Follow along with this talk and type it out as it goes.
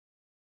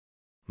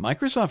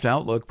Microsoft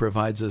Outlook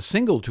provides a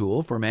single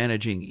tool for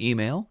managing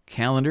email,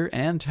 calendar,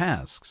 and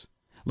tasks.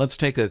 Let's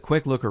take a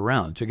quick look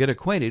around to get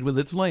acquainted with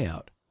its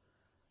layout.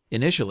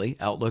 Initially,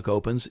 Outlook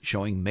opens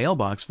showing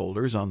mailbox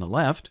folders on the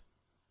left,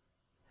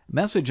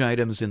 message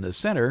items in the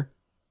center,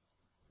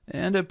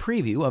 and a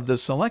preview of the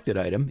selected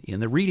item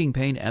in the reading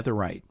pane at the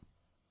right.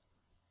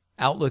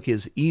 Outlook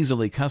is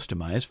easily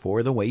customized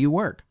for the way you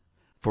work.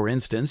 For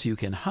instance, you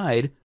can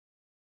hide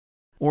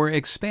or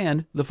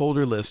expand the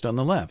folder list on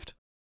the left,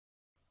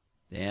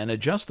 and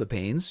adjust the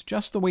panes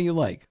just the way you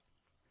like.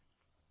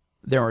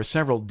 There are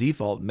several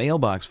default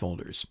mailbox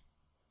folders,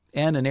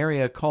 and an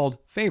area called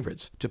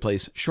Favorites to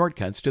place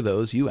shortcuts to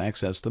those you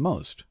access the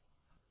most.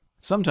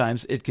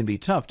 Sometimes it can be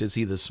tough to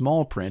see the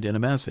small print in a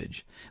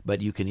message,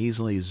 but you can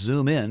easily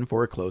zoom in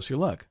for a closer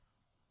look.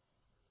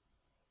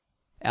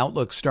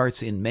 Outlook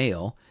starts in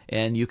Mail,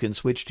 and you can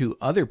switch to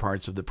other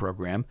parts of the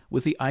program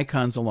with the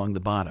icons along the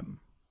bottom.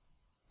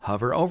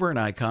 Hover over an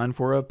icon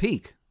for a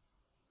peek.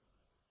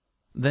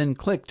 Then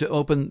click to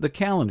open the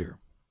Calendar,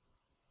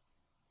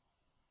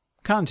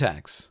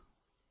 Contacts,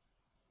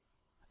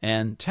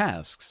 and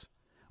Tasks,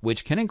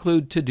 which can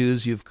include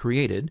to-dos you've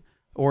created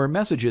or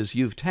messages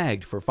you've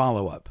tagged for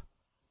follow-up.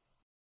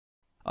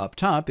 Up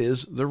top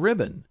is the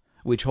ribbon,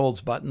 which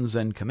holds buttons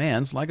and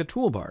commands like a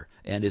toolbar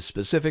and is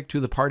specific to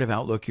the part of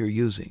Outlook you're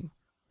using.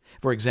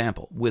 For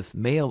example, with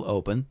Mail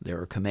open, there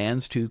are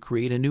commands to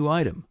create a new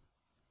item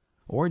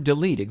or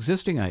delete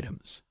existing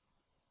items.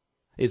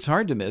 It's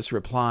hard to miss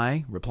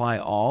Reply, Reply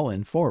All,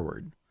 and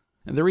Forward.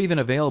 And they're even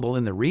available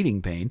in the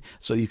reading pane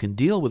so you can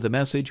deal with the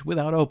message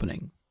without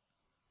opening.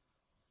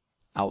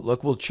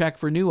 Outlook will check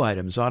for new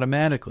items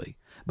automatically,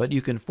 but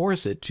you can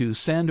force it to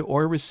send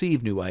or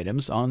receive new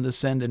items on the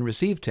Send and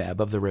Receive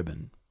tab of the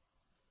ribbon.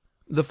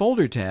 The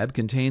Folder tab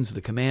contains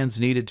the commands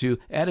needed to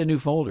add a new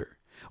folder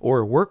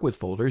or work with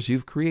folders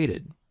you've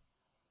created.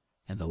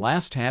 And the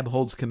last tab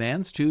holds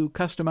commands to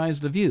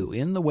customize the view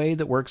in the way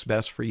that works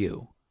best for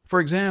you. For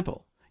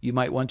example, you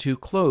might want to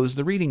close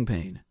the reading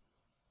pane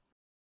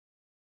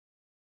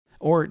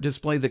or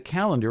display the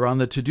calendar on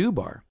the to-do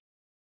bar,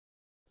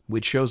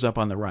 which shows up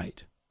on the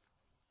right.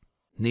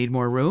 Need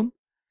more room?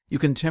 You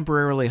can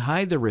temporarily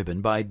hide the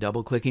ribbon by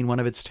double-clicking one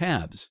of its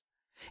tabs.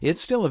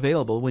 It's still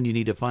available when you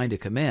need to find a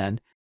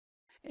command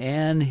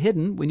and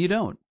hidden when you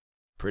don't.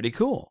 Pretty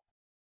cool.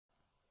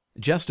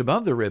 Just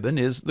above the ribbon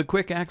is the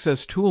Quick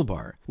Access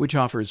toolbar, which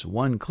offers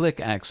one-click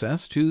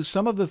access to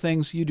some of the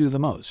things you do the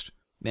most,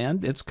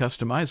 and it's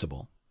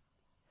customizable.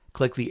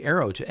 Click the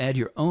arrow to add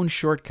your own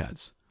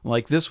shortcuts,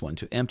 like this one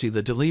to empty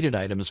the deleted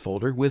items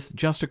folder with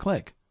just a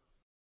click.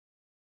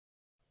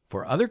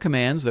 For other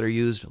commands that are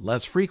used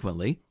less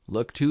frequently,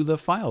 look to the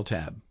File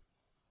tab.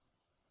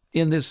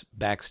 In this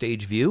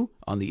Backstage view,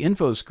 on the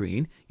info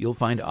screen, you'll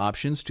find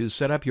options to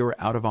set up your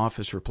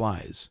out-of-office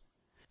replies,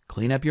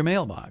 clean up your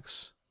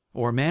mailbox,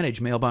 or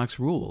manage mailbox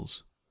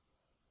rules.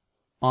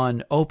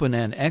 On Open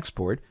and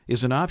Export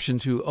is an option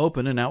to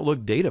open an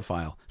Outlook data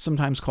file,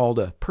 sometimes called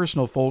a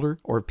personal folder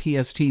or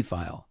PST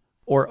file,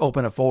 or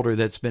open a folder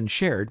that's been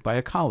shared by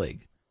a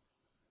colleague.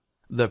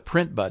 The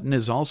Print button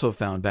is also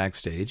found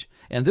backstage,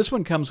 and this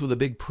one comes with a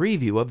big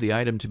preview of the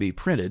item to be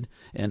printed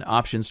and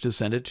options to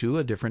send it to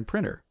a different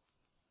printer.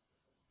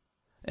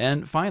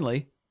 And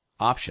finally,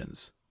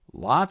 Options.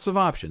 Lots of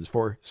options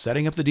for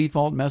setting up the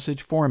default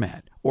message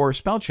format or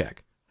spell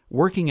check,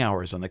 working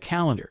hours on the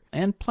calendar,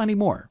 and plenty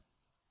more.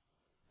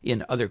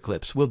 In other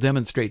clips, we'll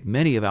demonstrate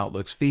many of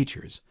Outlook's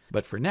features,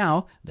 but for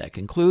now, that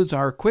concludes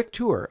our quick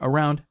tour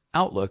around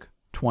Outlook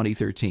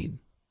 2013.